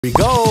We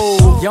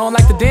go. You don't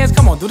like to dance?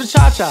 Come on, do the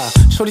cha-cha.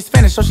 Shorty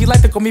Spanish, so she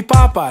like to call me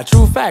Papa.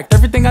 True fact,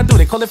 everything I do,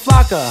 they call it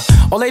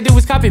Flocka. All they do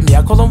is copy me,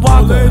 I call them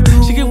Walker.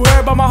 She get worried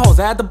about my hoes,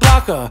 I had to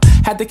block her.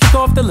 Had to kick her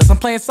off the list, I'm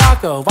playing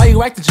soccer. Why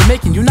you acting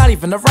Jamaican? You not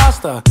even a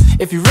roster.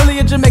 If you really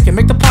a Jamaican,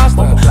 make the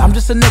pasta. I'm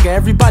just a nigga,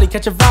 everybody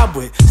catch a vibe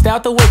with. Stay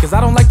out the way, cause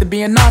I don't like to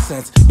be in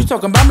nonsense. You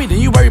talking about me, then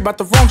you worry about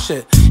the wrong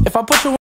shit. If I put you